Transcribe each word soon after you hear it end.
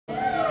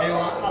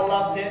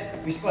loved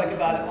it. We spoke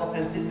about the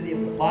authenticity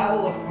of the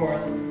Bible, of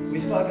course. We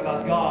spoke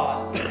about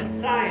God and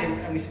science,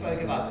 and we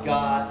spoke about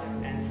God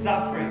and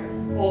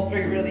suffering. All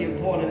three really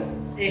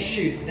important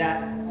issues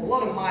that a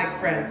lot of my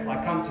friends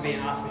come to me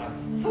and ask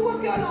me, so what's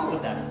going on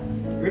with that?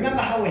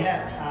 Remember how we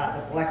had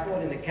the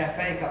blackboard in the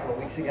cafe a couple of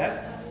weeks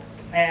ago?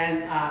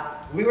 And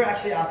we were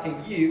actually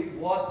asking you,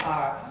 what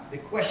are the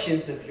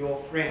questions of your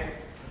friends?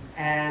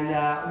 And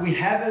we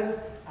haven't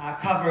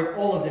covered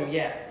all of them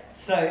yet.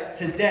 So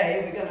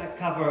today we're going to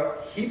cover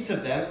heaps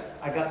of them.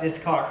 I got this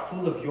card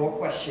full of your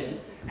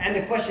questions and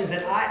the questions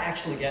that I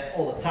actually get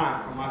all the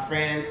time from my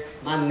friends,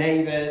 my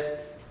neighbors,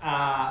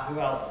 who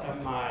else?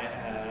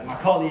 My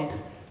colleagues,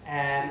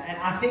 and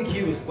I think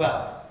you as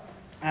well.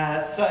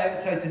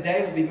 So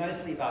today will be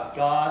mostly about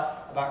God,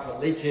 about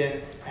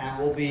religion, and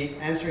we'll be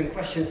answering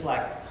questions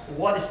like,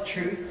 what is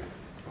truth?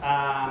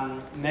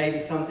 Maybe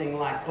something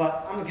like,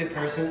 but I'm a good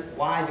person,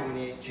 why do we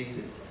need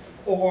Jesus?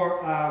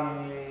 Or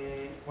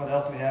what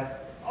else do we have?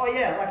 Oh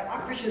yeah,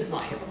 are Christians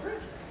not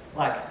hypocrites?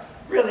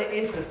 Really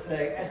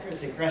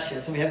interesting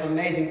questions. So we have an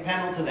amazing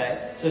panel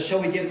today. So shall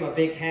we give them a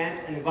big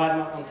hand and invite them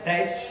up on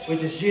stage,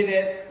 which is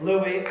Judith,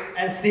 Loey,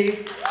 and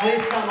Steve.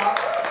 Please come up,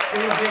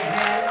 give them a big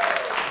hand.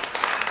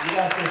 You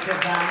guys can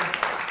sit down.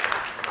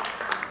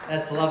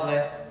 That's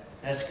lovely.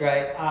 That's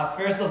great.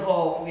 First of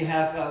all, we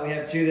have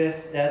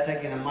Judith there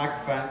taking a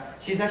microphone.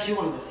 She's actually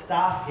one of the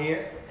staff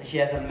here, and she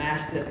has a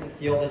master's in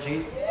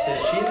theology, so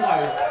she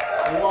knows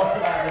lots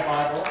about the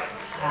Bible.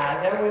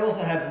 Then we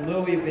also have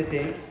Loey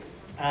Wittink.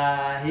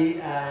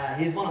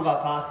 He's one of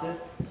our pastors,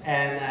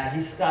 and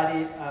he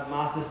studied a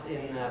master's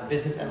in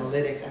business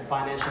analytics and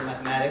financial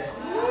mathematics,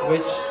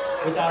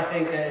 which I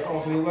think is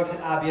awesome. He works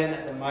at ABN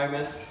at the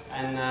moment,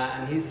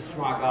 and he's a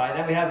smart guy.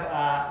 Then we have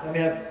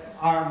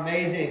our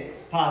amazing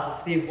pastor,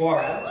 Steve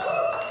Warren.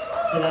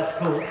 So that's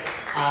cool.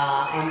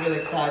 I'm really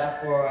excited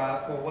for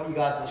what you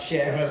guys will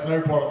share. He has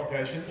no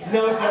qualifications.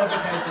 No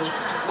qualifications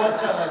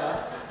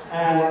whatsoever.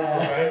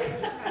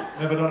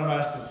 Never done a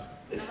master's.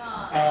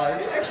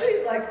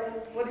 Actually,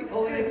 what do you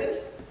call it in English?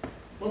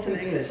 What's in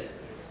English?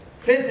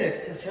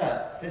 Physics, that's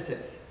right,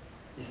 physics.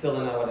 You still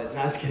don't know what it is.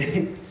 No, I'm just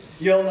kidding.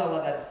 You all know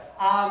what that is.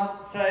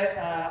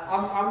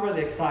 I'm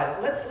really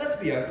excited. Let's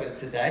be open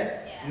today.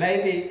 Yeah.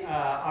 Maybe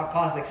our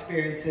past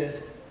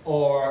experiences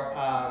or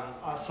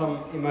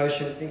some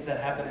emotion, things that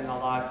happen in our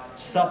life,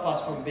 stop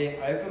us from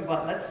being open.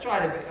 But let's try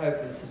to be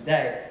open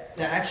today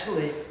to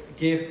actually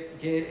give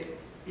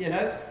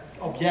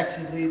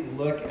objectively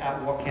look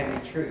at what can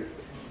be truth.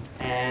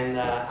 And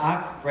I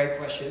have great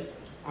questions.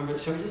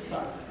 Shall we just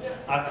start? Yeah.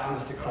 I'm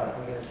just excited.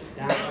 I'm going to sit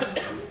down.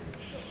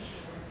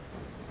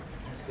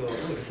 Let's go.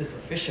 Look, this is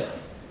official.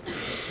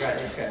 Great,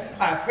 that's great.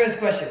 All right, first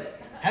question.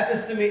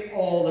 Happens to me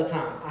all the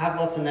time. I have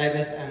lots of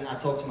neighbors, and I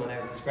talk to my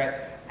neighbors. It's great.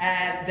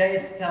 And they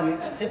used to tell me,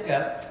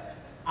 Sipka,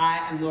 I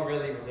am not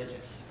really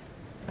religious.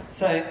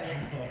 So,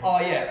 oh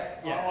yeah.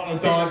 I want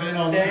to dive in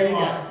on this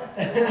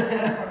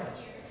one.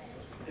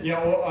 Yeah,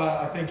 well,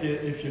 I think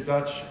if you're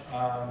Dutch,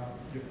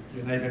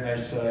 your neighbour may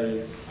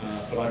say,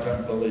 but I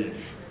don't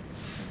believe.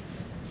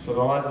 So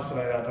they'll either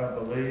say, I don't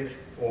believe,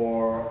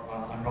 or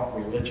I'm not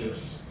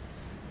religious.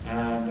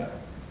 And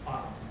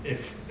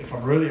if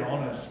I'm really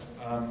honest,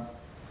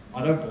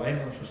 I don't blame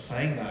them for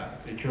saying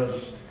that,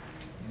 because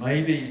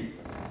maybe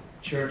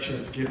church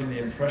has given the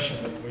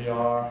impression that we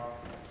are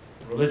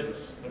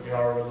religious, that we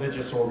are a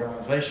religious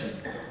organization.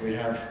 We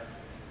have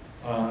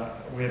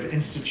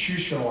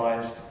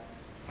institutionalized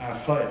our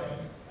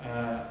faith.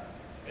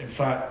 In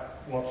fact,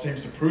 what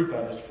seems to prove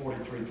that is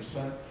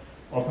 43%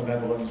 of the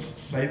Netherlands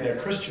say they're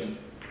Christian,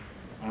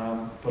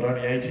 but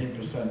only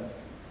 18%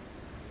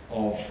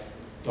 of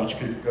Dutch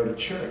people go to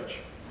church.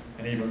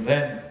 And even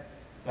then,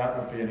 that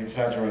would be an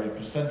exaggerated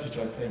percentage,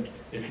 I think,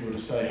 if you were to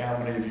say how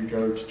many of you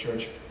go to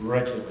church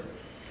regularly.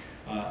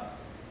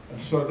 And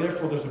so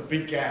therefore there's a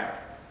big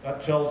gap. That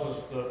tells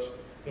us that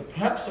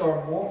perhaps there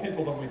are more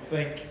people than we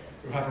think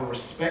who have a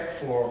respect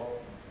for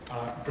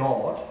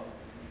God,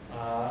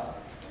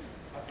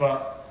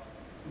 but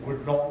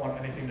would not want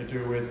anything to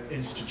do with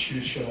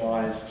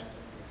institutionalized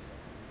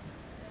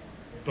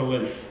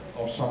belief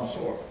of some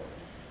sort.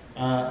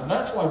 And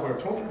that's why we're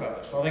talking about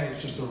this. I think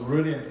it's just a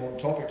really important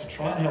topic to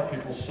try and help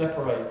people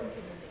separate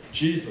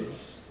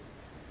Jesus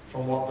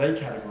from what they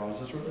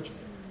categorize as religion.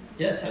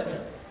 Yeah, totally.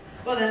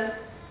 But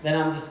then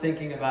I'm just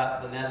thinking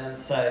about the Netherlands.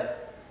 So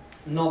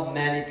not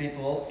many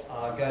people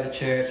go to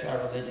church, are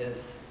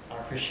religious,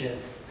 are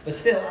Christians. But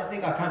still, I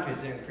think our country is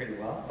doing pretty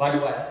well. By the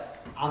way,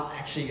 I'm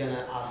actually going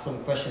to ask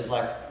some questions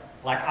like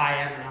I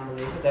am an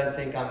unbeliever. Don't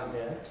think I'm,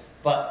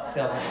 but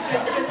still,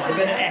 I'm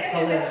going to act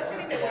a little.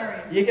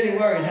 You're getting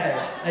worried, hey?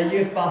 A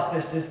youth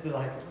pastor's just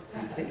what's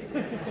he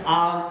thinking?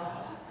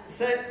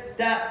 So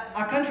that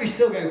our country's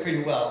still going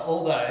pretty well,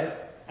 although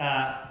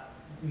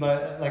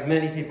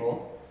many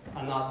people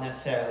are not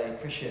necessarily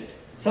Christians.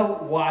 So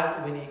why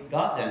would we need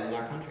God then in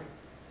our country?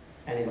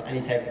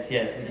 Any takers?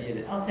 Yeah,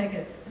 I'll take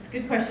it. It's a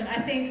good question.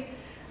 I think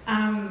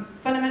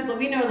fundamentally,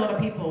 we know a lot of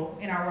people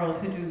in our world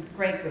who do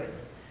great good.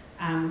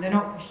 They're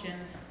not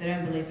Christians. They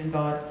don't believe in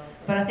God.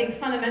 But I think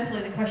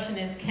fundamentally the question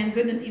is, can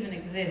goodness even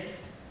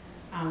exist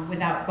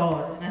without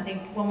God? And I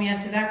think when we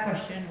answer that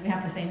question, we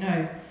have to say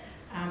no.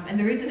 And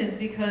the reason is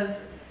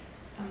because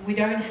we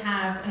don't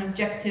have an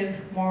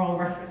objective moral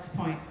reference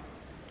point.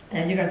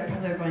 And you guys are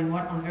probably going,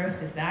 what on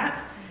earth is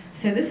that?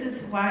 So this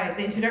is why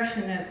the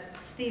introduction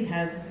that Steve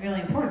has is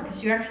really important,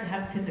 because you actually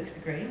have a physics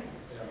degree.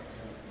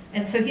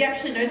 And so he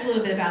actually knows a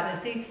little bit about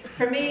this. See,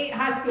 for me,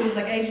 high school was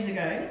like ages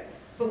ago.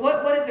 But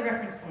what is a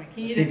reference point?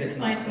 Can you just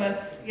explain to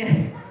us?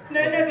 Yeah.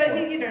 No, but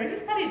he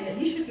studied it.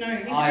 He should know.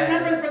 He should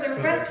remember it for the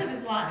rest of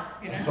his life.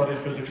 You know? I studied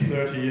physics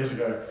 30 years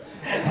ago.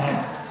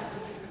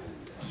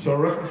 So a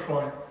reference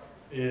point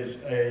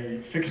is a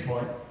fixed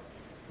point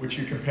which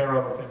you compare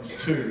other things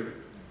to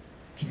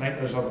make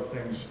those other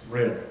things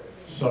real.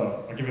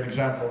 So, I'll give you an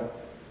example.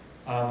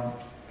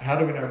 How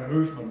do we know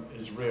movement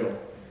is real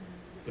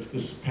if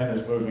this pen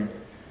is moving?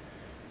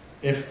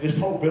 If this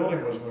whole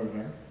building was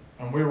moving,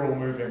 and we were all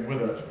moving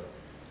with it,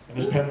 and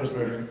this pen was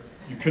moving,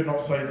 you could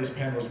not say this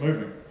pen was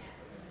moving.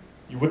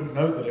 You wouldn't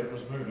know that it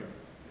was moving.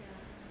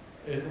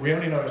 We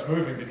only know it's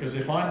moving because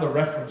if I'm the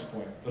reference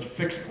point, the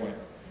fixed point,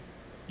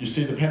 you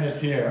see the pen is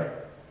here,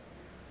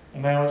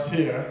 and now it's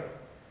here,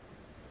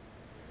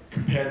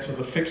 compared to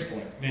the fixed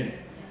point, me.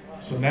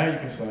 So now you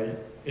can say,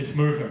 it's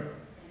moving.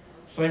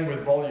 Same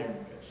with volume.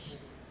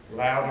 It's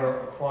louder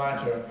or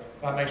quieter.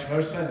 That makes no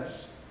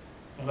sense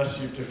unless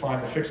you've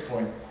defined the fixed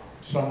point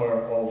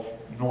somewhere of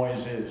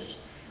noise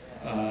is.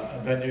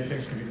 And then new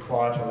things can be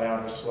quieter,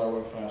 louder,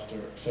 slower, faster,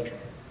 etc.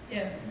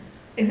 Yeah,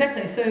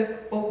 exactly. So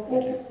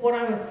what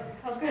I was,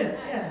 oh good,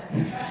 yeah.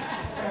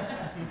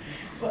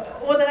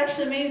 What that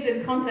actually means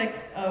in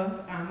context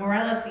of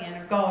morality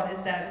and of God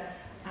is that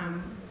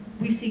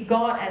we see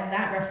God as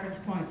that reference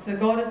point. So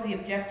God is the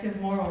objective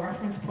moral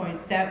reference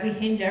point that we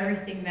hinge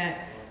everything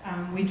that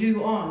we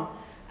do on.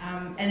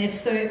 And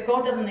if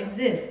God doesn't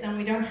exist, then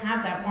we don't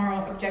have that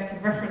moral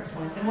objective reference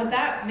points. And what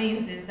that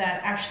means is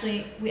that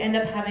actually we end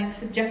up having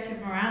subjective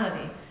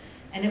morality.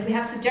 And if we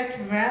have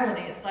subjective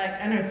morality, it's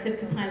like, I know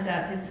Sipka plans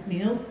out his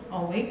meals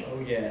all week. Oh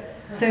yeah.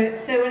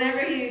 So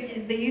whenever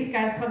the youth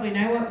guys probably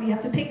know what, you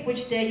have to pick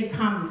which day you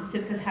come to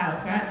Sipka's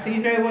house, right? So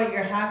you know what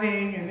you're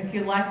having and if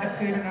you like the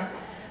food or not.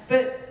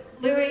 But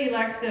Loey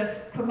likes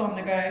to cook on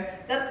the go.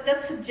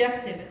 That's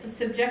subjective. It's a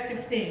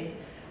subjective thing.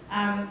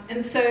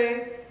 And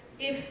so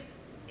if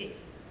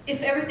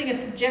everything is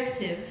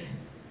subjective,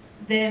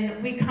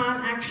 then we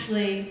can't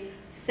actually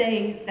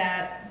say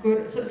that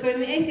good. So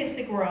in an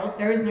atheistic world,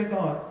 there is no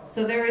God.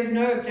 So there is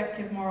no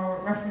objective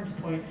moral reference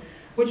point,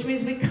 which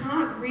means we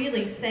can't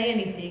really say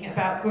anything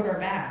about good or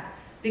bad.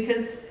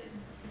 Because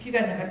if you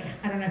guys have a cat,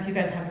 I don't know if you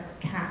guys have a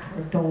cat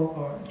or a dog,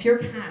 or if your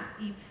cat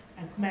eats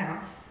a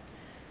mouse,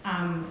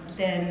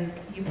 then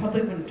you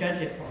probably wouldn't judge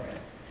it for it.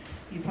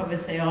 You'd probably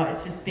say, oh,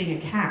 it's just being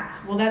a cat.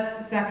 Well, that's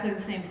exactly the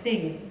same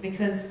thing,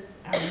 because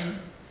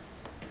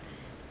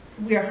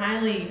we are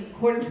highly,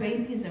 according to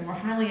atheism, we're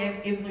highly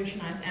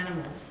evolutionized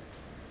animals,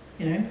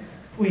 you know?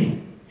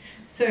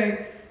 So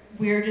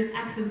we're just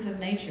accidents of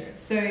nature.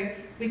 So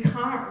we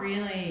can't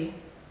really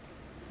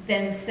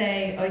then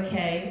say,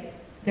 okay,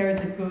 there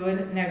is a good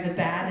and there's a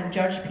bad and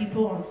judge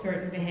people on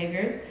certain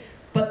behaviors.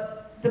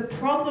 But the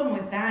problem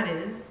with that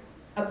is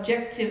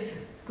objective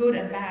good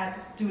and bad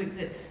do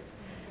exist.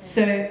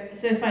 So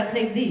if I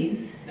take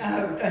these...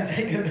 No, don't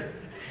take them.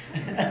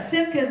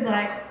 Sipka's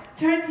like,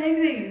 don't take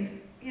these.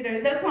 You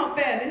know, that's not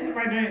fair. These are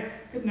my notes.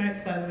 Good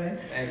notes, by the way.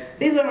 Thanks.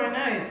 These are my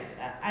notes.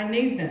 I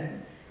need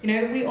them. You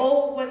know, we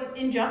all, when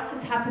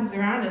injustice happens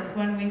around us,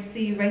 when we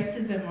see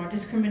racism or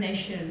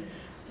discrimination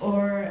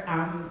or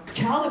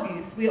child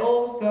abuse, we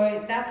all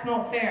go, that's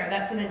not fair,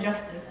 that's an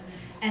injustice.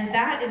 And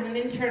that is an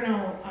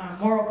internal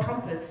moral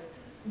compass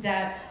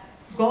that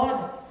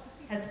God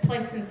has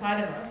placed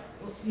inside of us.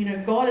 You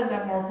know, God is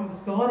that moral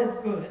compass. God is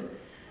good.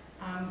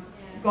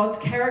 God's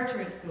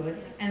character is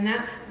good, and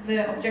that's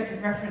the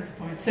objective reference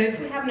point. So if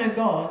we have no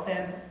God,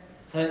 then...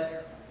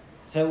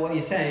 So what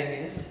you're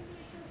saying is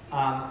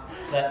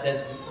that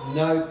there's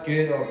no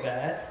good or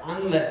bad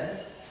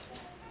unless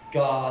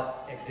God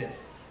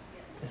exists.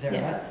 Is that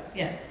right?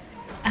 Yeah.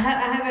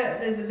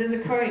 There's a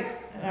quote,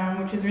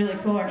 which is really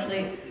cool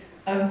actually,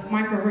 of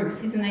Michael Roos.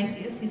 He's an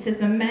atheist. He says,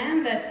 the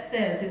man that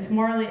says it's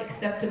morally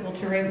acceptable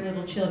to rape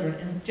little children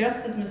is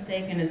just as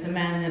mistaken as the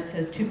man that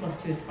says 2 +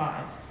 2 is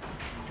 5.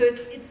 So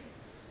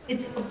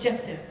it's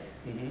objective.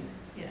 Mm-hmm.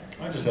 Yeah.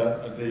 I just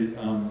add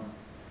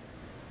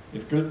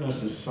if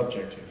goodness is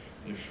subjective,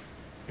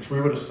 if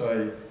we were to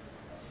say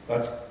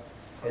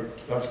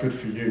that's good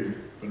for you,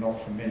 but not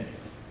for me,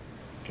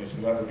 okay,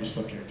 so that would be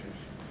subjective.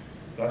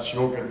 That's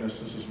your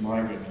goodness, this is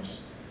my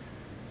goodness.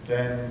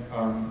 Then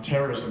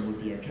terrorism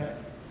would be okay,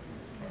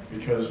 right?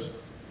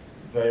 Because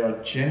they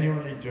are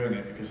genuinely doing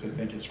it because they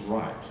think it's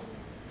right.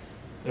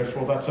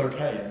 Therefore, that's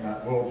okay in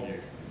that worldview.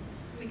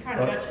 We can't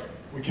judge it.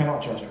 We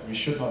cannot judge it. We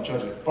should not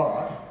judge it.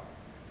 But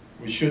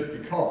we should,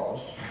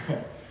 because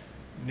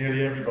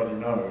nearly everybody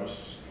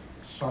knows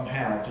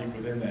somehow deep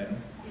within them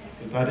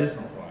that that is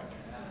not right.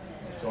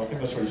 So I think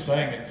that's what he's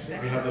saying. It's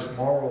that we have this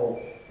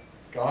moral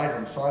guide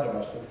inside of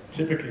us that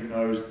typically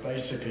knows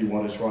basically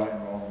what is right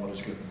and wrong, what what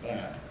is good and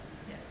bad.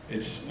 Yeah.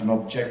 It's an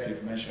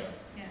objective measure.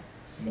 Yeah.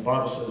 And the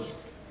Bible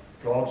says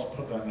God's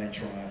put that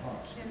nature on our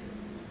hearts.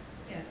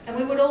 Yeah. Yeah. And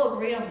we would all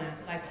agree on that,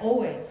 like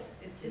always.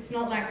 It's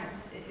not like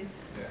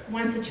it's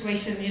one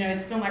situation, you know,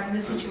 it's not like in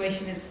this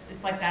situation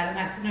it's like that and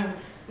that's, no,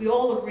 we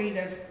all agree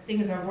those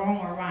things are wrong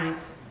or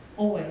right,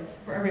 always,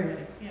 for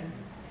everybody, yeah.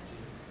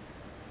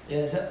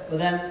 Yeah, so, well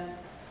then,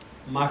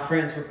 my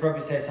friends would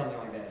probably say something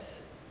like this.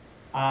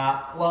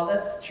 Well,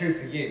 that's true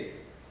for you,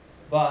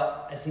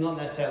 but it's not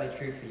necessarily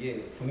true for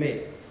you, for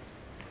me.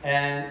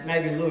 And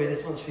maybe Loey,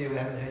 this one's for you, we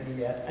haven't heard you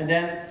yet. And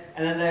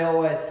then they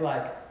always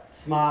like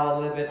smile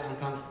a little bit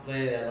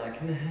uncomfortably, they're like,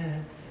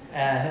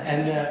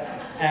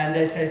 and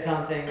they say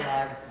something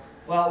like,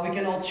 well, we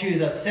can all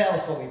choose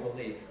ourselves what we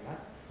believe,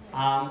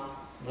 right?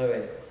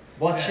 Loey,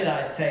 what should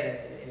I say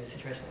in a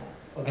situation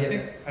like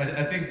that?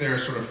 I think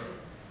there's sort of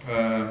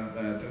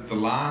the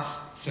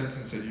last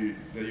sentence that you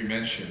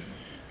mentioned.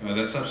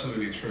 That's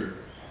absolutely true.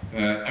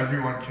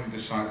 Everyone can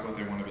decide what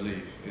they want to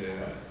believe.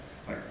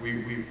 Like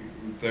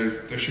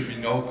there should be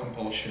no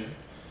compulsion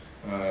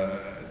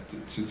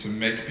to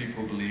make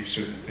people believe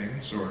certain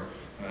things, or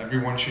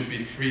everyone should be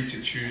free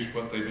to choose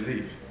what they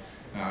believe.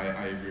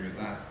 I agree with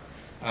that.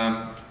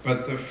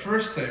 But the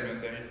first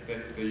statement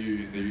that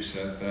you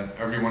said, that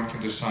everyone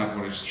can decide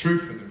what is true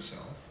for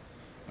themselves,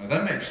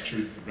 that makes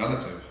truth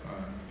relative,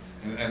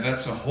 and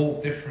that's a whole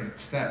different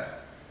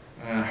step.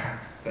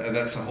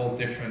 That's a whole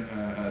different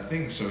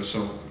thing.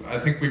 So I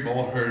think we've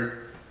all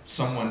heard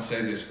someone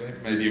say this,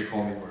 maybe a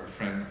colleague or a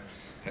friend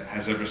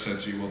has ever said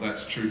to you, well,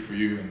 that's true for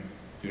you, and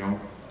you know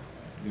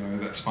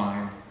that's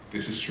fine.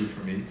 This is true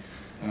for me.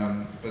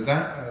 But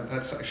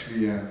that's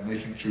actually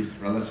making truth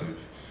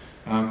relative.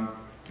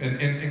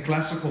 In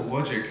classical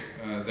logic,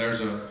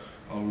 there's a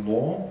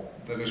law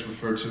that is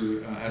referred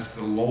to as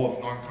the law of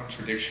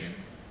non-contradiction,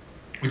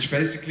 which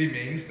basically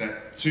means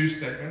that two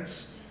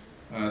statements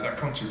that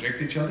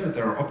contradict each other,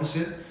 they're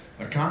opposite,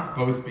 can't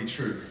both be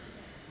true.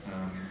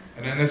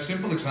 And then a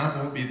simple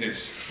example would be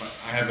this.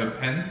 I have a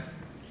pen.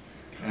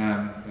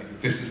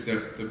 This is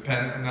the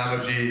pen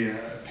analogy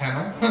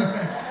panel.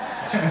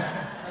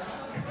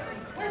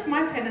 Where's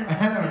my pen?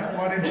 I don't know,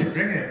 why didn't you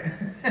bring it?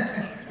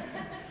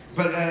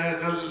 But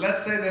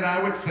let's say that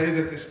I would say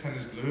that this pen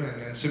is blue,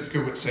 and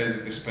Sipke would say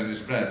that this pen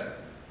is red.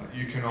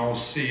 You can all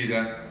see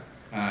that,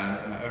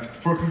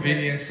 for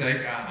convenience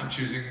sake, I'm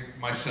choosing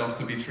myself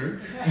to be true.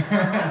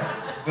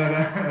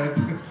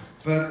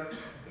 but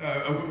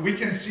we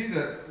can see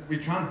that we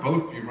can't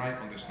both be right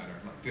on this matter.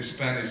 Like, this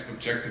pen is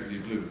objectively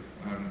blue,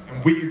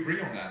 and we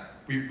agree on that.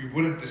 We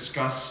wouldn't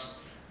discuss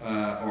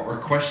or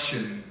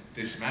question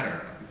this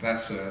matter.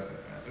 That's an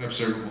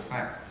observable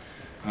fact.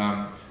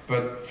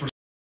 But for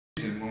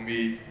some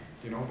reason,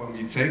 when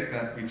we take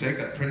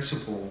that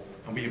principle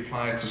and we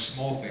apply it to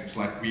small things,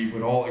 like we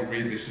would all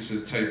agree this is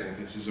a table,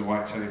 this is a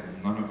white table.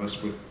 None of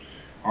us would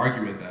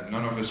argue with that.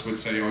 None of us would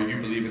say, oh, you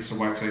believe it's a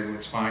white table,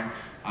 it's fine.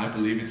 I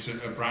believe it's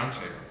a brown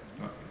table.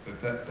 No,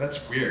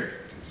 that's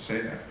weird to say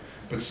that.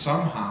 But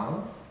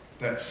somehow,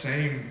 that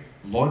same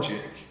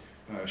logic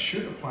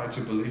should apply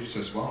to beliefs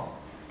as well.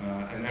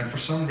 And for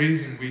some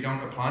reason, we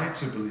don't apply it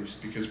to beliefs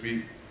because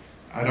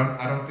I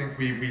don't think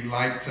we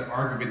like to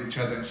argue with each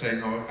other and say,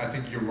 no, I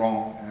think you're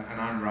wrong and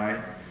I'm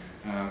right,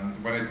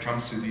 when it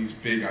comes to these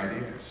big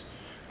ideas.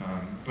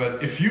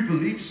 But if you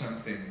believe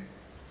something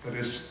that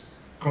is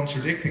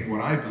contradicting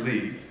what I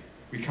believe,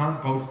 we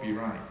can't both be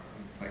right.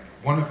 Like,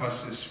 one of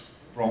us is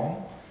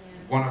wrong,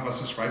 one of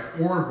us is right,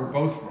 or we're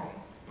both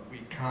wrong, but we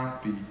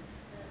can't be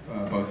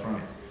both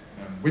right.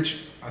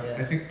 Which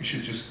I think we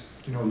should just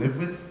live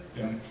with,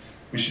 and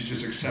we should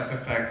just accept the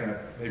fact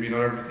that maybe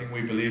not everything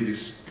we believe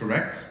is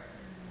correct,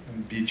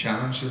 and be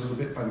challenged a little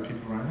bit by the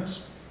people around us.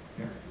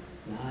 Yeah.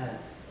 Nice.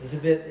 It's a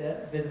bit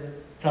of a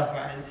tougher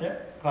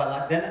answer. Quite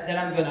like. Then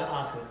I'm going to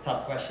ask a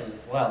tough question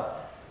as well,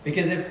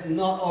 because if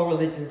not all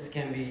religions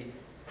can be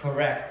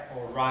correct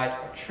or right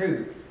or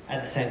true at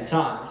the same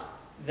time,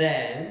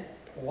 then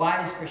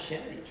why is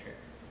Christianity true?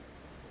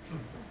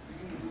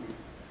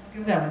 I'll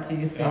give that one to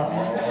you, Steve.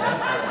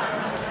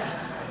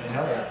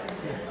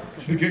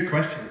 It's a good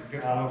question,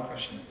 good follow-up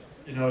question.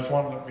 It's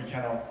one that we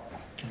cannot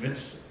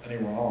convince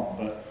anyone on,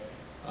 but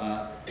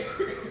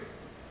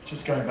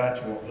just going back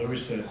to what Loey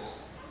said,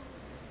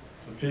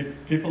 the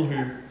people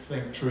who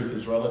think truth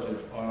is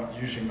relative are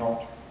usually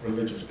not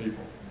religious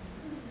people.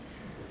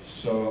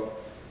 So,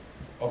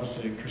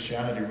 obviously in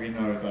Christianity we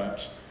know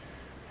that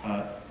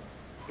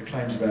the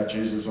claims about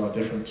Jesus are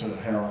different to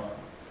how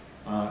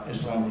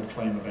Islam would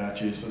claim about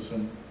Jesus,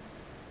 and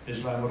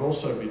Islam would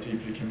also be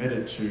deeply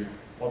committed to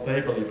what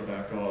they believe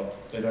about God.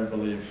 They don't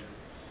believe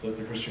that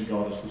the Christian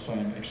God is the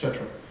same,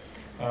 etc.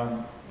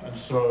 And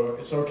so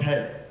it's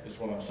okay, is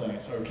what I'm saying.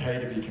 It's okay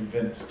to be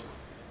convinced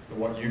that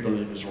what you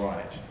believe is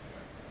right,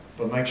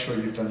 but make sure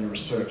you've done your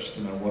research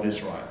to know what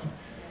is right.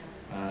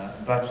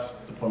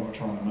 That's the point we're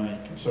trying to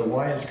make. And so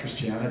why is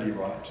Christianity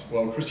right?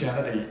 Well,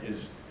 Christianity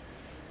is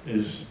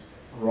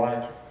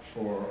right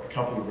for a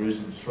couple of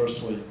reasons.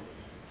 Firstly,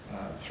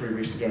 3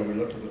 weeks ago we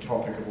looked at the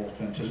topic of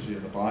authenticity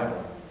of the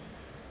Bible.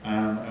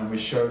 And we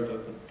showed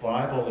that the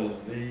Bible is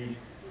the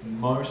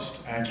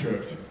most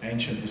accurate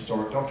ancient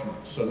historic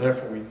document. So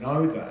therefore we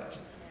know that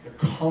the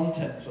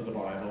contents of the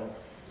Bible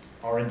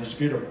are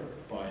indisputable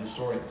by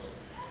historians.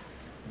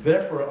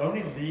 Therefore it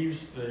only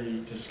leaves the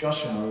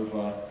discussion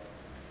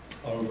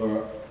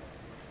over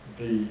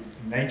the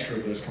nature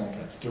of those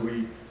contents. Do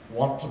we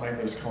want to make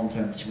those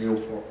contents real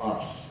for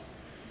us?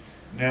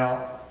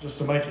 Now, just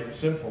to make it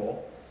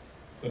simple,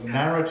 the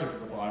narrative of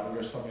the Bible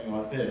goes something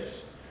like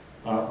this.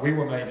 We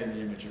were made in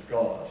the image of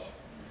God.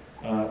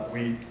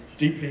 We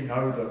deeply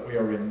know that we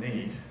are in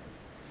need.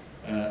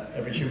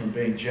 Every human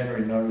being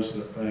generally knows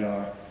that they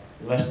are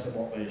less than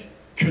what they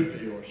could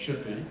be or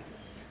should be,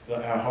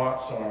 that our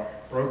hearts are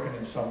broken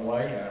in some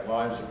way, our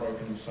lives are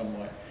broken in some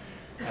way.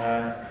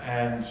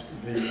 And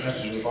the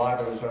message of the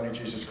Bible is only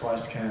Jesus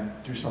Christ can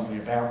do something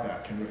about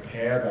that, can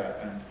repair that,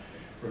 and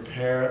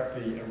repair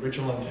the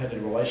original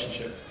intended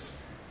relationship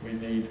we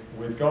need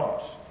with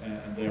God,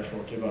 and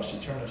therefore give us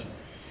eternity.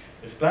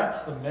 If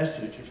that's the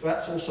message, if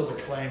that's also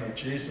the claim of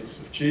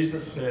Jesus, if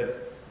Jesus said,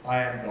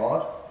 I am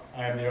God,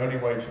 I am the only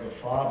way to the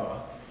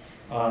Father,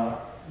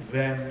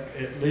 then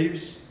it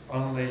leaves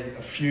only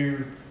a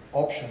few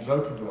options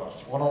open to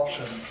us. One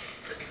option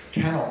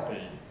cannot be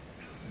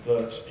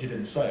that he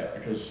didn't say it,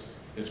 because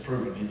it's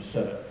proven he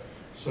said it.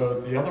 So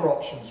the other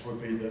options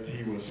would be that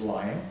he was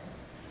lying,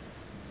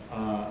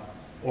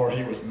 or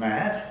he was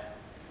mad,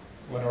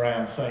 went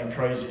around saying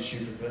crazy,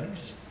 stupid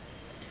things,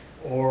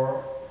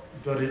 or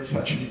that it's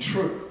actually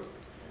true.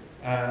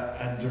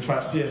 And in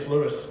fact, C.S.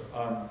 Lewis,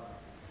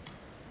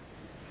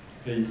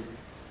 the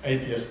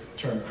atheist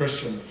turned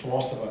Christian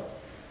philosopher,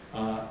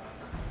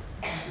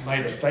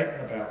 made a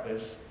statement about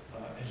this.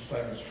 His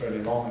statement's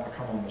fairly long, it'll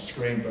come on the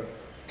screen, but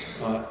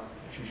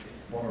if you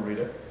want to read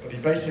it. But he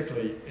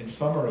basically, in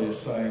summary, is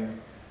saying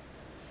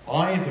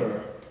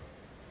either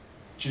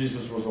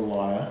Jesus was a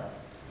liar,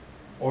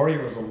 or he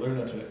was a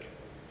lunatic,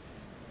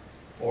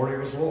 or he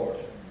was Lord.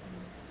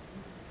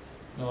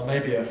 Now, there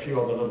may be a few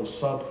other little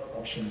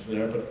sub-options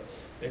there, but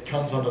it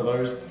comes under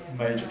those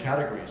major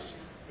categories.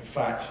 In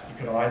fact, you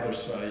could either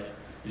say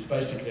he's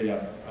basically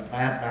a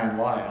madman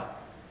liar,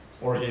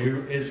 or he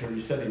is who he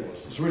said he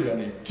was. There's really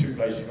only two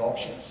basic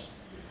options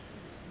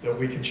that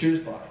we can choose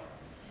by.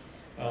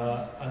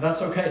 And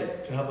that's okay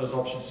to have those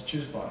options to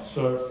choose by.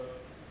 So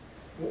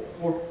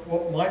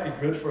what might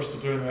be good for us to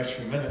do in the next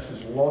few minutes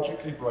is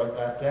logically break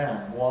that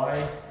down.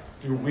 Why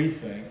do we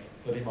think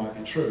that he might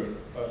be true?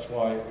 That's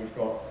why we've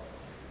got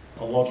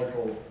a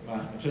logical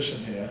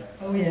mathematician here.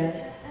 Oh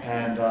yeah.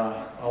 And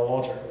a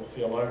logical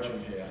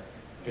theologian here,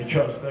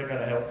 because they're going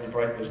to help me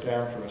break this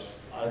down for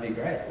us. That'd be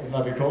great. Wouldn't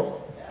that be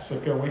cool? Yeah. So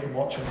we can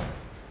watch him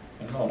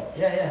and nod.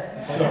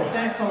 Yeah. So,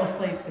 Don't fall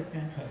asleep,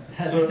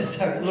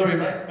 Sipka.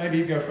 Loey, maybe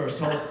you go first.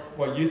 Tell us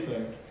what you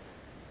think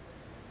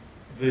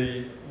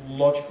the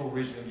logical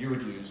reasoning you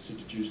would use to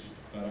deduce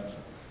that answer.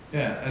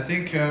 Yeah, I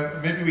think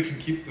maybe we can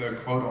keep the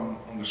quote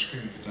on the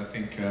screen, because I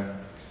think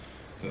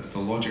the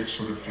logic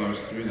sort of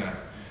flows through that.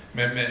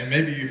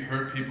 Maybe you've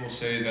heard people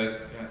say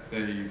that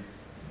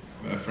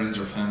friends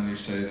or family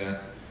say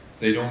that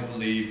they don't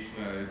believe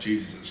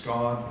Jesus is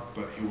God,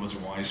 but he was a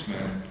wise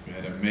man who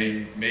had a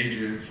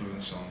major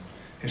influence on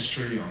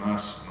history, on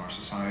us, on our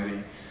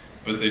society,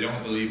 but they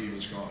don't believe he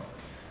was God.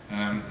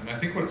 And I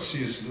think what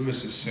C.S.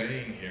 Lewis is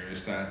saying here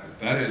is that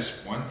that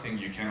is one thing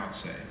you cannot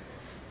say.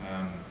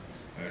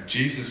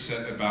 Jesus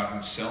said about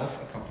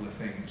himself a couple of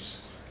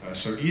things.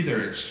 So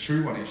either it's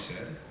true what he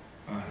said,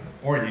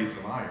 or he's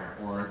a liar,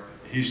 or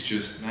he's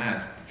just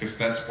mad, because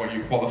that's what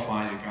you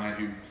qualify a guy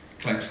who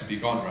claims to be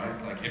God,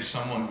 right? Like if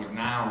someone would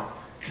now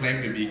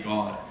claim to be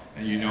God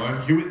and you know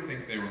him, you would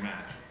think they were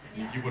mad.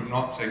 You would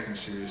not take them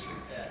seriously.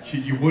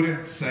 You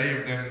wouldn't say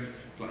of them,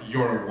 like,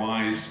 you're a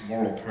wise,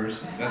 moral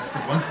person. That's the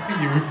one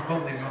thing you would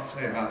probably not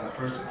say about that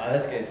person. Oh,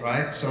 that's good.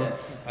 Right? So,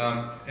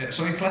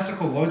 so in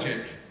classical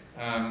logic,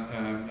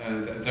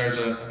 there's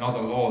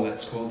another law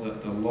that's called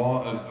the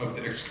law of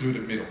the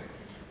excluded middle.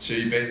 So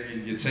you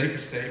take a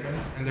statement,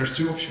 and there's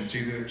two options.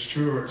 Either it's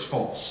true or it's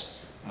false.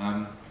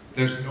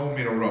 There's no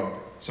middle road.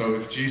 So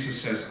if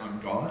Jesus says, I'm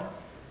God,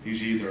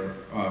 he's either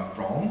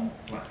wrong,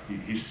 like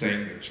he's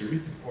saying the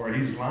truth, or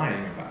he's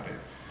lying about it.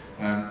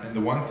 And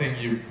the one thing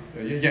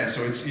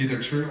so it's either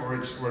true or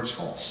it's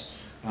false.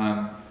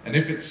 And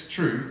if it's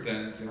true,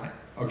 then you're like,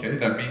 okay,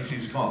 that means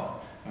he's God.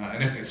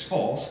 And if it's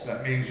false,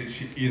 that means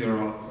he's either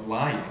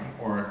lying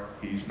or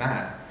he's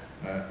mad.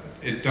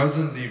 It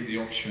doesn't leave the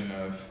option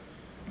of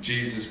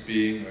Jesus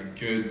being a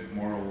good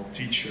moral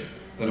teacher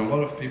that a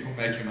lot of people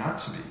make him out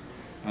to be.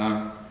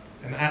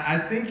 And I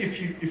think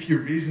if you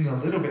reason a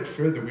little bit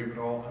further, we would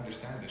all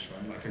understand this,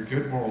 right? Like a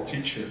good moral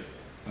teacher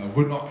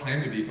would not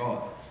claim to be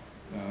God.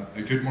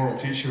 A good moral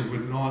teacher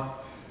would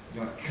not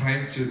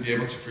claim to be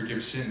able to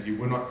forgive sin. He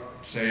would not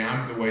say,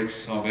 I'm the way to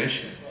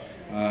salvation.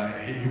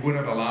 He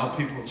wouldn't allow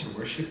people to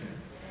worship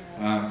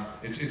him.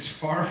 It's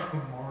far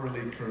from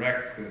morally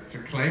correct to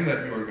claim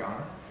that you're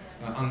God,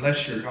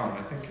 unless you're God.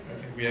 I think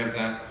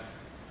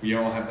we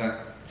all have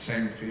that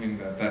same feeling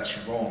that that's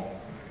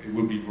wrong. It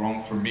would be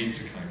wrong for me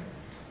to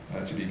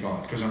claim to be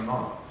God, because I'm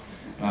not.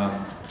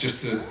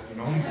 Just to, you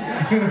know,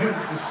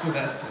 just so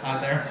that's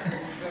out there.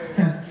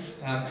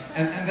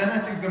 And then I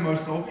think the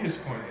most obvious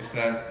point is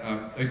that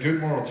a good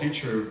moral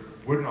teacher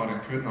would not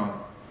and could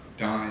not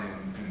die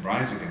and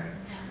rise again.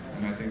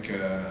 And I think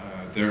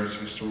there's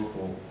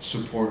historical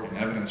support and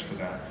evidence for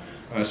that.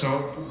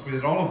 So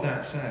with all of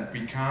that said,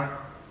 we can't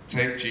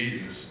take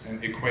Jesus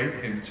and equate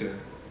him to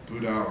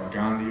Buddha or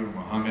Gandhi or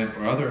Muhammad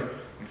or other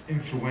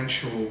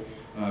influential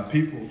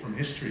people from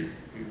history.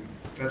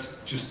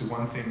 That's just the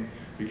one thing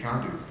we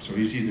can't do. So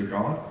he's either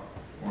God,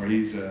 or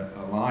he's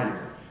a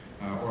liar,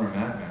 or a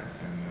madman.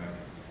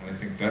 And I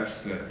think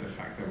that's the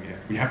fact that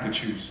we have to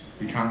choose.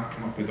 We can't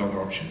come up with other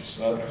options.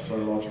 That's so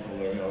logical,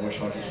 Loey. I wish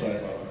I could say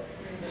it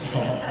like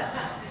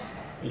that.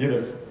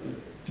 Judith,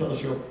 tell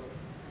us your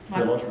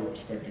theological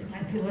perspective. My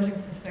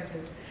theological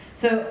perspective.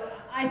 So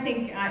I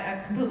think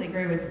I completely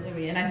agree with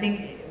Loey, and I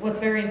think what's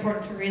very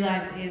important to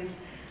realize is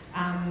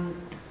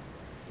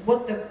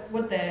what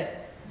the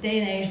day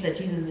and age that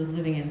Jesus was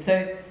living in.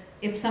 So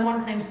if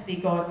someone claims to be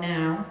God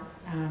now,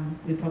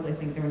 we probably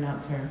think they're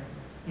nuts or,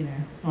 you know,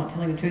 not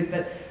telling the truth.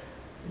 But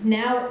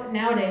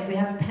nowadays we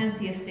have a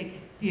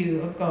pantheistic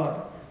view of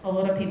God. A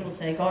lot of people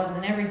say God is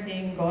in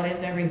everything, God is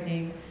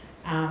everything.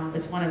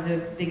 It's one of the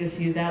biggest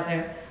views out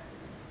there.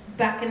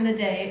 Back in the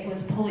day, it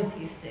was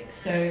polytheistic.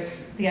 So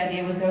the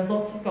idea was there was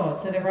lots of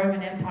gods. So the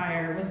Roman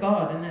Empire was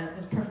God, and that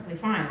was perfectly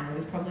fine. There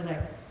was probably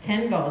like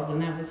 10 gods,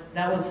 and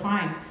that was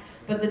fine.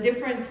 But the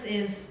difference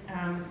is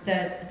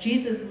that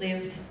Jesus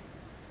lived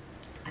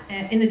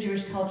in the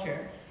Jewish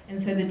culture.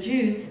 And so the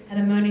Jews had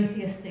a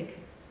monotheistic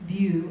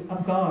view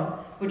of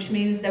God, which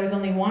means there was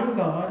only one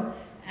God,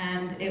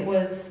 and it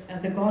was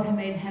the God who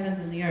made heavens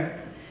and the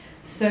earth.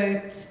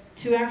 So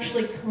to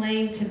actually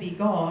claim to be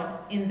God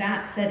in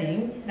that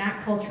setting,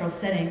 that cultural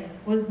setting,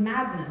 was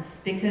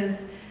madness,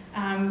 because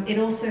it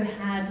also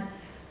had,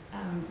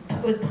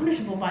 was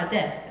punishable by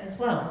death as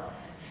well.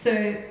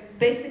 So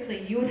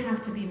basically you would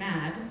have to be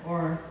mad,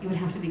 or you would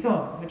have to be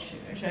God, which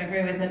I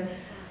agree with. And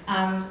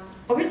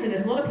obviously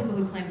there's a lot of people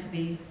who claim to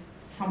be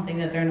something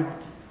that they're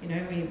not. You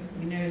know,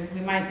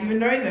 we might even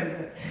know them.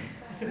 That's,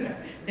 I don't know.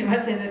 They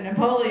might say they're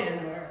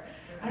Napoleon, or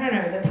I don't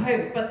know, the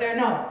Pope, but they're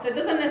not. So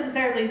this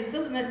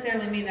doesn't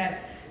necessarily mean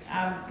that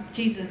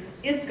Jesus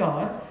is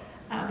God.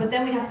 But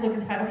then we have to look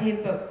at the fact, okay,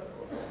 but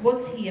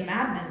was he a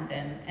madman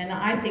then? And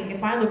I think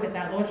if I look at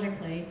that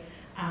logically,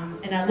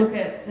 and I look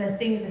at the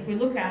things, if we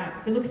look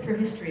through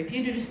history, if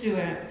you just do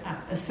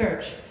a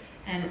search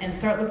and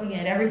start looking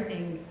at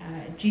everything,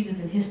 Jesus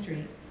in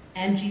history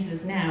and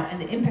Jesus now,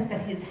 and the impact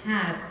that he's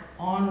had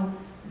on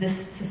this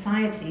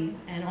society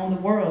and on the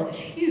world is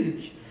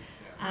huge.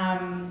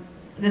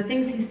 The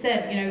things he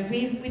said, you know,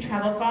 we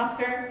travel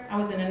faster. I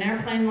was in an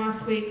airplane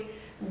last week.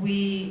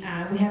 We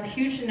have a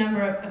huge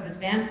number of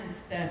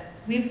advances that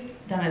we've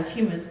done as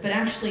humans, but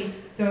actually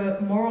the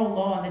moral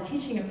law and the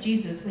teaching of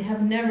Jesus we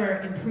have never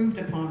improved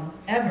upon,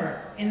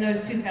 ever, in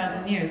those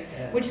 2,000 years,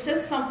 which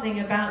says something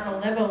about the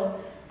level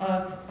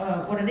of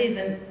what it is.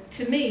 And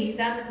to me,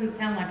 that doesn't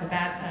sound like a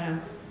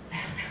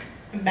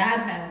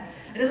madman.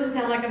 It doesn't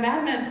sound like a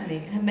madman to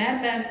me. A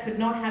madman could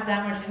not have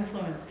that much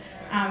influence.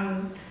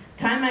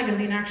 Time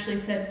magazine actually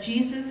said,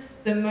 Jesus,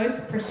 the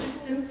most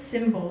persistent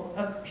symbol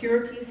of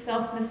purity,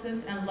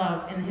 selflessness, and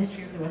love in the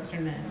history of the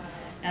Western man.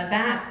 Now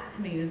that,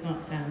 to me, does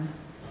not sound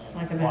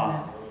like a madman.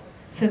 Wow.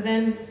 So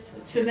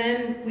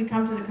then we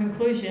come to the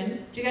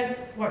conclusion. Do you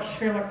guys watch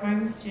Sherlock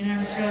Holmes? Do you know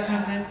who Sherlock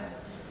Holmes is?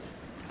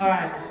 All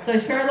right. So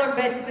Sherlock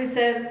basically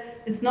says,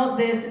 it's not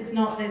this, it's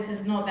not this,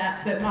 it's not that,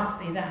 so it must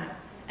be that.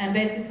 And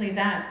basically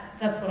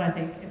that's what I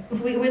think.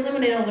 If we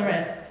eliminate all the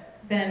rest,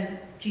 then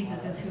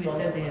Jesus is who he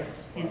says he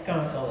is. He's God.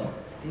 Solid.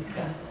 These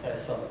guys are so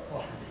solid.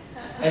 Wow.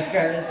 That's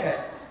great, that's great.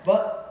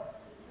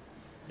 But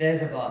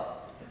there's a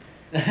but.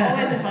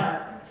 Always a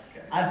but.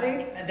 I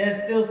think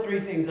there's still three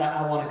things that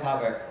I want to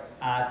cover.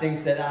 Things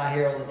that I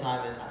hear all the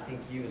time, and I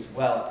think you as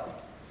well.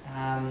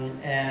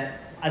 And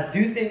I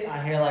do think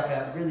I hear like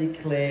a really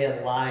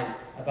clear line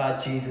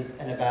about Jesus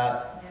and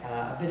about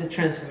a bit of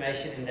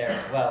transformation in there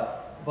as well.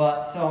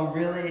 But so I'm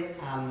really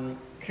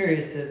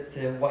curious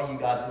to what you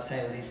guys would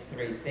say on these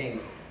three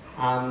things.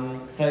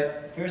 So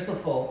first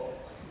of all,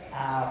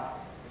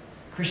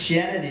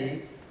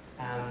 Christianity,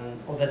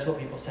 or that's what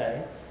people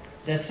say,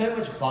 there's so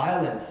much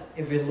violence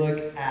if we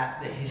look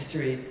at the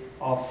history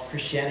of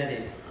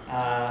Christianity.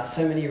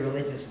 So many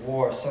religious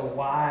wars. So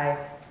why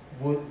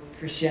would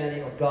Christianity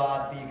or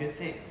God be a good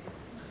thing?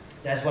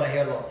 That's what I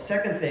hear a lot. The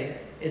second thing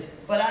is,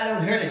 but I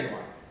don't hurt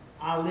anyone.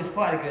 I live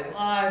quite a good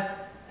life,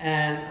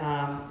 and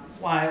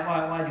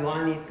why do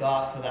I need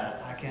God for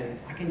that? I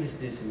can just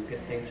do some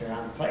good things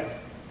around the place.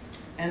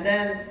 And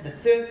then the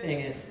third thing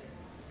is,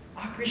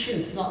 are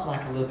Christians not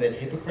like a little bit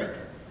hypocrite?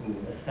 Ooh,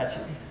 that's touchy.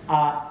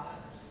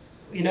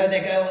 You know,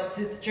 they go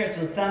to church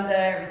on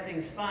Sunday,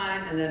 everything's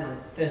fine, and then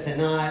on Thursday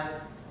night,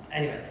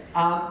 anyway.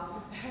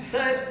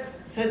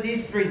 So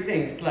these three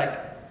things, like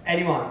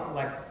anyone,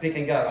 like pick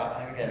and go,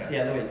 I guess.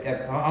 Yeah, Loey, go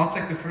for it. I'll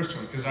take the first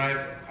one, because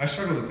I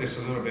struggled with this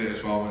a little bit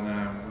as well when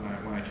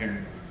I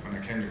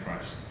came to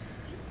Christ.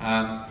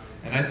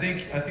 And I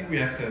think we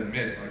have to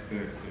admit, like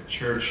the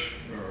church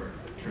or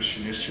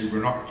Christian history,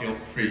 we're not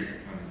guilt-free.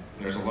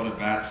 There's a lot of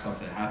bad stuff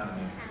that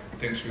happened and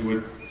things we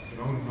would,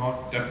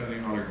 definitely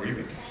not agree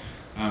with.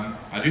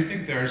 I do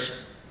think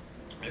there's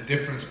a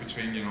difference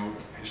between,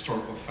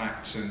 historical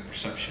facts and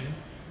perception.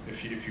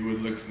 If you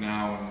would look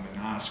now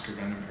and ask a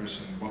random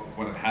person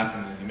what had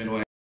happened in the Middle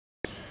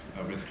Ages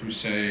with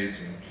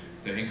Crusades and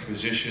the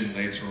Inquisition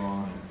later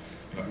on,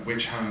 and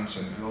witch hunts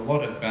and a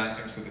lot of bad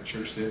things that the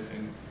church did,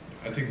 and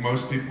I think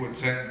most people would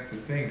tend to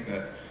think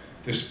that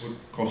this would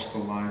cost the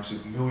lives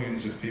of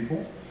millions of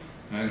people.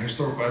 And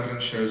historical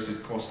evidence shows that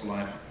it cost the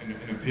life in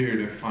a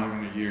period of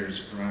 500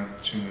 years around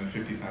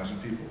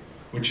 250,000 people,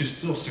 which is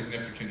still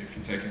significant if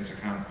you take into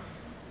account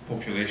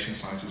population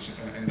sizes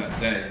in that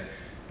day.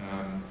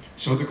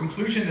 So the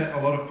conclusion that a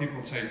lot of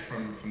people take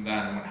from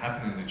that and what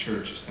happened in the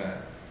church is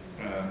that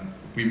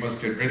we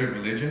must get rid of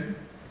religion,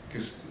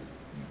 because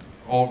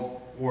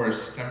all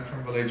wars stem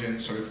from religion.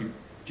 So if we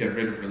get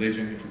rid of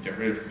religion, if we get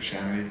rid of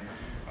Christianity,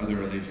 other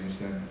religions,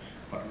 then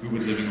we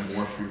would live in a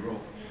war-free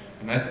world.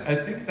 And I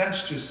think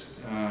that's just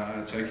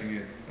taking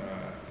it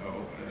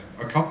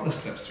a couple of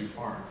steps too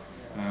far,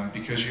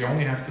 because you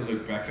only have to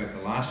look back at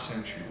the last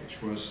century,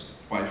 which was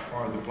by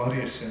far the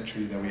bloodiest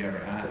century that we ever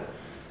had.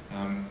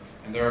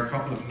 And there are a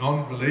couple of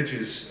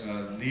non-religious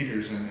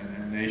leaders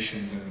and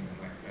nations and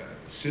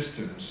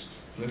systems,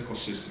 political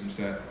systems,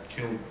 that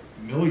killed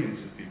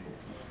millions of people.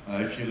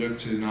 If you look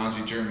to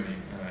Nazi Germany,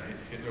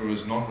 Hitler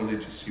was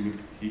non-religious.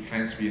 He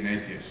claimed to be an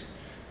atheist,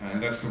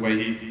 and that's the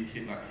way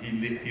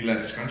he led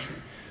his country.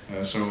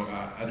 So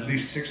at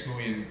least 6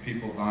 million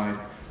people died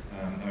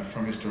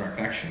from his direct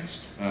actions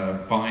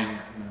by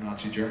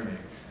Nazi Germany.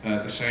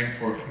 The same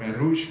for Khmer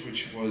Rouge,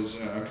 which was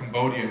a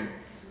Cambodian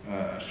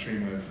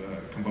stream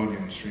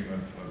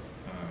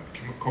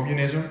of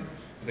communism.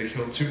 They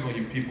killed 2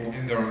 million people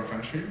in their own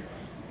country.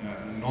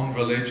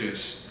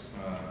 Non-religious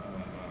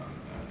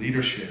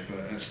leadership,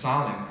 and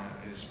Stalin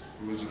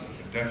was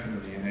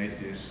definitely an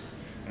atheist,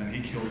 and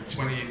he killed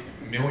 20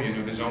 million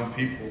of his own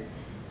people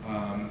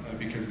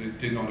because they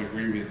did not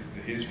agree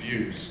with his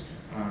views.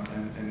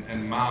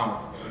 And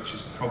Mao, which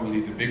is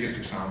probably the biggest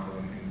example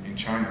in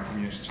China,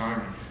 communist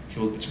China,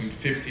 killed between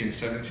 50 and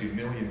 70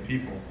 million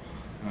people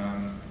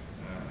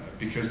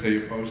because they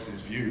opposed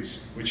his views,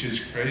 which is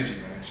crazy,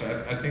 right? So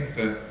I think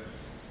that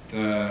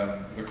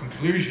the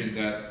conclusion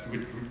that you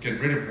would get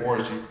rid of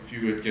wars if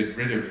you would get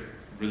rid of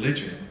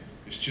religion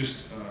is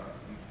just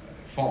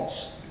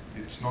false.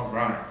 It's not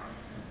right.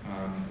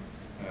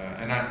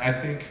 And I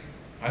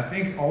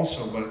think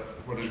also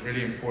what is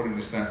really important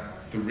is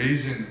that the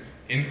reason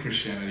in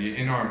Christianity,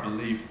 in our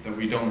belief, that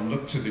we don't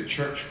look to the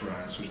church for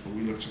answers, but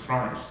we look to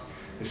Christ,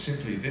 is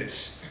simply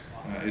this,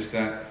 is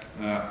that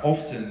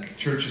often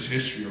church's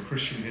history or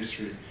Christian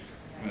history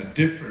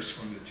differs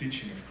from the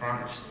teaching of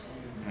Christ.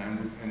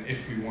 And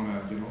if we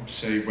want to,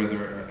 say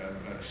whether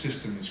a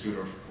system is good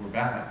or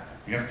bad,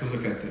 we have to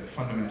look at the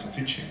fundamental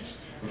teachings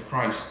of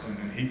Christ.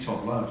 And he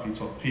taught love, he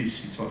taught peace,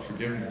 he taught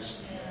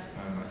forgiveness.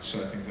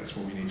 So I think that's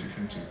what we need to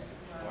cling to.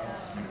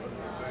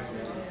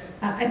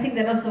 I think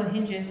that also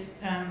hinges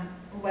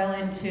well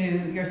into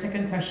your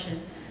second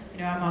question.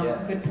 I'm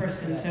a good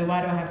person, so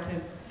why do I have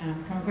to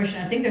become a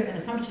Christian? I think there's an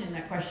assumption in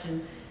that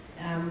question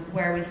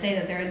where we say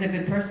that there is a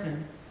good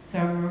person. So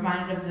I'm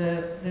reminded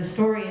of the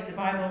story in the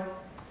Bible.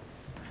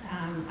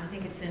 I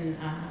think it's in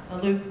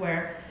Luke,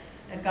 where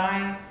a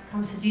guy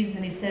comes to Jesus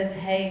and he says,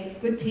 "Hey,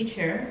 good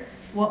teacher,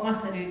 what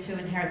must I do to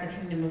inherit the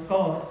kingdom of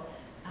God?"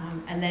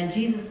 And then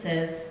Jesus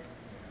says,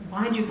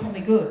 "Why did you call me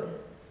good?"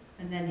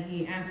 And then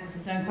he answers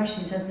his own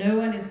question. He says, "No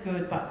one is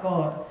good but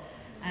God."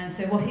 And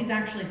so what he's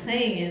actually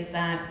saying is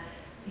that,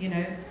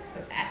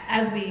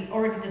 as we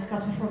already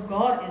discussed before,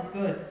 God is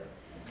good.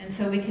 And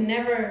so we can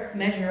never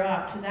measure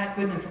up to that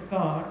goodness of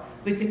God.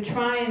 We can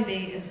try and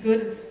be as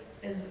good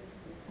as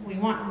we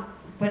want,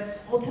 but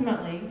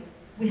ultimately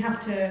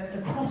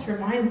the cross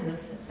reminds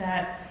us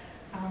that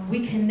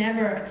we can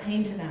never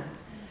attain to that,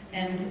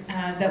 and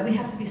that we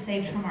have to be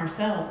saved from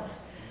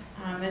ourselves.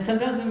 And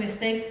sometimes we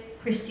mistake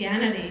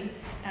Christianity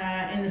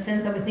in the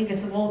sense that we think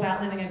it's all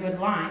about living a good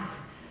life,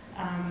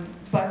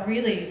 but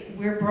really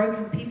we're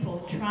broken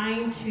people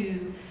trying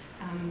to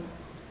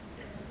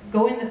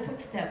go in the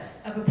footsteps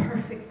of a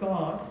perfect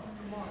God,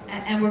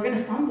 and we're going to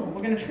stumble,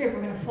 we're going to trip,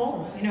 we're going to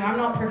fall. I'm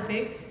not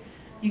perfect.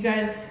 You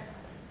guys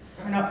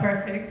are not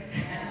perfect.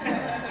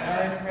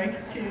 Sorry to break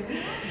it to you.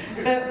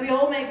 But we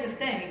all make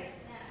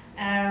mistakes.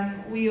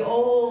 We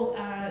all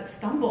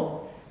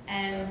stumble.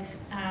 And,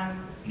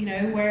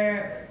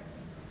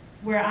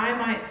 where I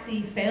might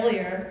see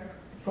failure,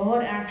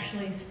 God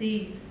actually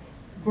sees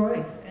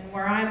growth. And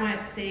where I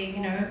might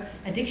see,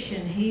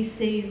 addiction, he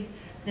sees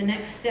the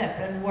next step.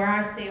 And where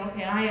I say,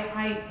 okay,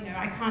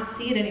 I can't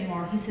see it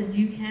anymore, he says,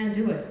 you can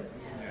do it.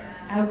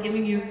 I'm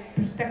giving you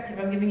perspective,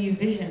 I'm giving you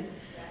vision.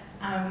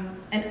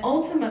 And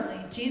ultimately,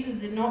 Jesus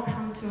did not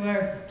come to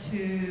earth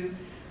to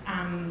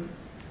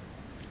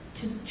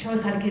show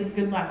us how to get a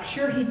good life.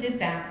 Sure, he did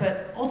that,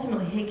 but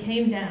ultimately he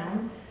came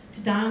down to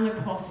die on the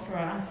cross for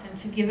us and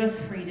to give us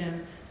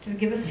freedom, to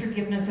give us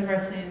forgiveness of our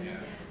sins,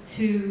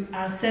 to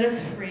set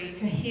us free,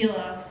 to heal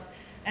us,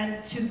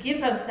 and to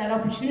give us that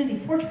opportunity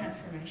for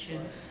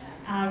transformation.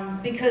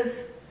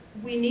 Because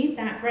we need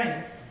that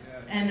grace.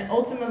 And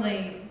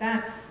ultimately,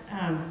 that's,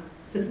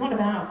 so it's not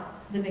about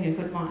living a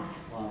good life.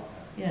 Wow.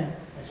 Yeah.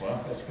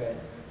 That's great.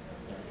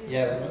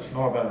 Yeah. It's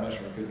not about a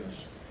measure of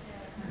goodness.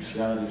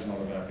 Christianity is not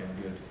about being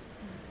good.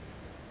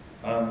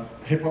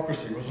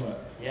 Hypocrisy, wasn't it?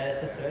 Yeah,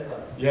 that's the third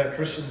one. Yeah,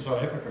 Christians are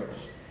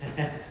hypocrites.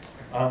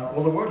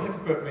 Well, the word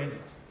hypocrite means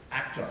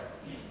actor.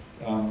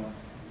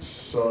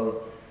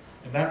 So,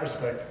 in that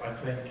respect, I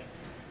think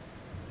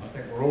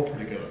we're all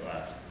pretty good at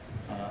that.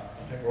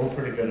 I think we're all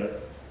pretty good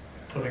at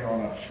putting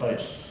on a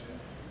face.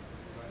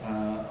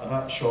 I'm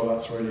not sure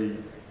that's really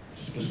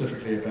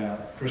specifically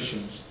about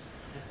Christians.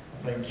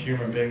 I think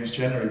human beings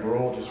generally, we're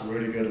all just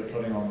really good at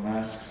putting on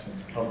masks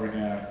and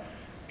covering our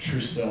true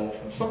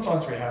self. And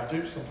sometimes we have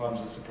to,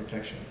 sometimes it's a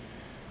protection.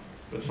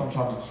 But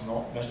sometimes it's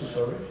not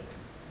necessary.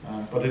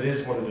 But it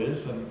is what it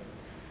is.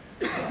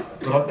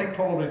 But I think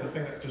probably the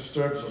thing that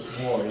disturbs us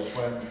more is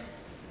when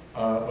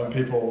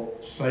people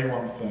say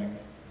one thing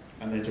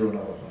and they do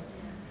another thing.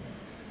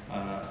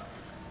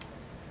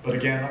 But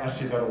again, I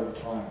see that all the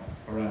time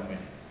around me.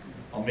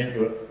 I'll meet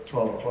you at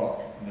 12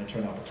 o'clock and they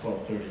turn up at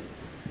 12:30.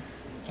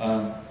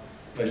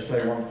 They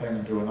say one thing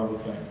and do another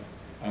thing.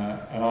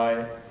 And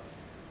I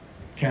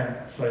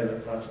can't say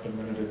that that's been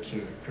limited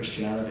to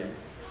Christianity.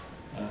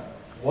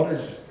 What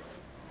is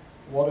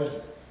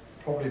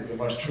probably the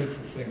most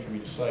truthful thing for me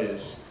to say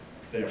is,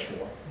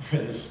 therefore,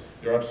 is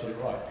you're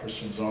absolutely right.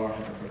 Christians are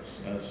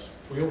hypocrites, as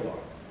we all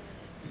are,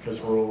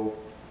 because we're all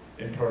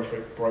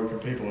imperfect, broken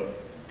people.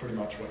 Pretty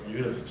much what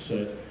Judith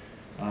said.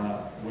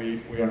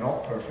 We are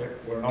not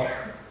perfect. We're not.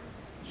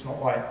 It's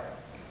not like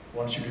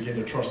once you begin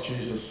to trust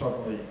Jesus,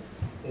 suddenly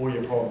all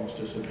your problems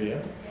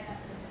disappear.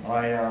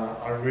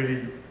 I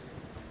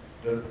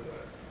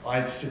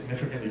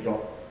significantly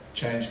got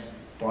changed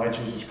by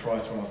Jesus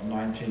Christ when I was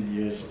 19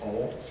 years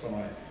old. That's when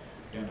I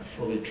began to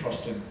fully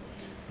trust Him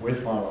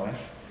with my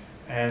life.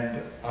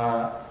 And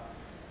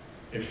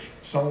if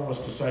someone was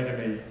to say to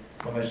me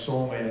when they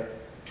saw me at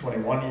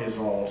 21 years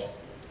old,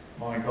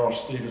 my gosh,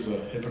 Steve is a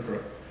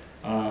hypocrite.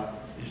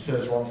 He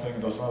says one thing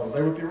and does another.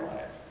 They would be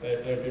right.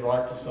 They would be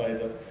right to say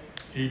that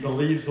he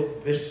believes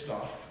this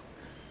stuff,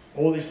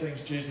 all these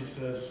things Jesus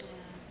says,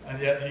 and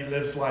yet he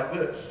lives like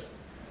this.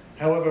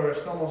 However, if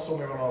someone saw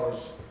me when I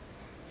was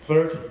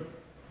 30,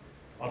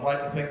 I'd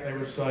like to think they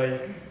would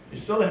say,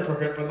 he's still a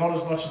hypocrite, but not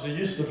as much as he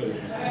used to be.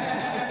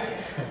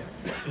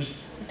 He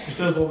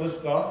says all this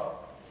stuff,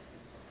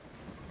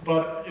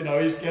 but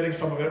he's getting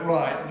some of it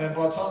right. And then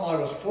by the time I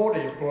was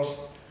 40, of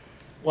course,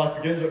 life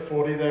begins at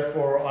 40,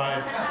 therefore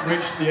I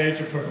reached the age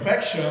of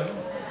perfection.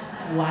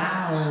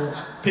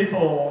 Wow.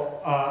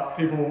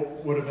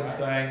 People would have been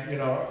saying,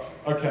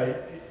 okay,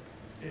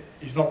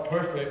 he's not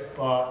perfect,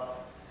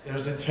 but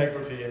there's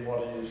integrity in what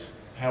he is,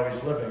 how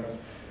he's living.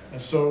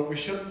 And so we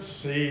shouldn't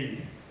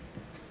see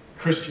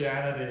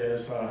Christianity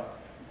as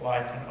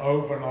like an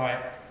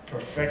overnight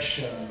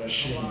perfection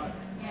machine.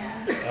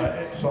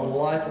 It's a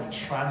life of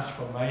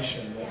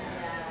transformation that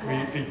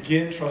we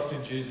begin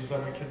trusting Jesus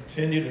and we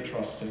continue to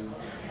trust Him.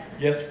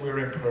 Yes, we're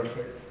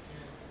imperfect,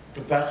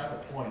 but that's the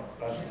point.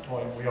 That's the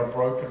point. We are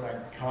broken.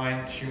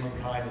 Mankind,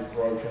 humankind is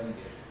broken.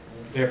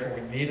 Therefore,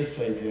 we need a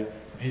Savior,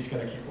 and He's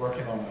going to keep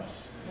working on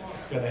us.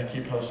 He's going to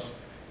keep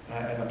us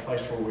in a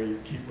place where we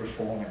keep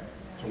reforming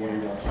to what He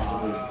wants us to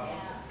do.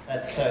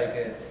 That's so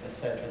good. That's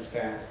so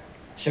transparent.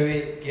 Shall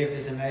we give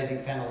this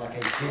amazing panel like a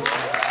huge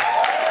shout?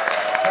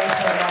 Thanks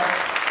so much.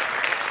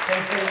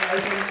 Thanks for your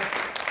openness.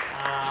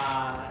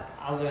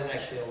 I learned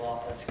actually a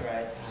lot. That's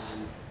great.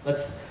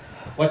 Let's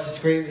watch the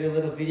screen, do a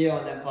little video,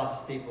 and then Pastor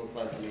Steve will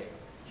close the meeting.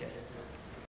 Cheers.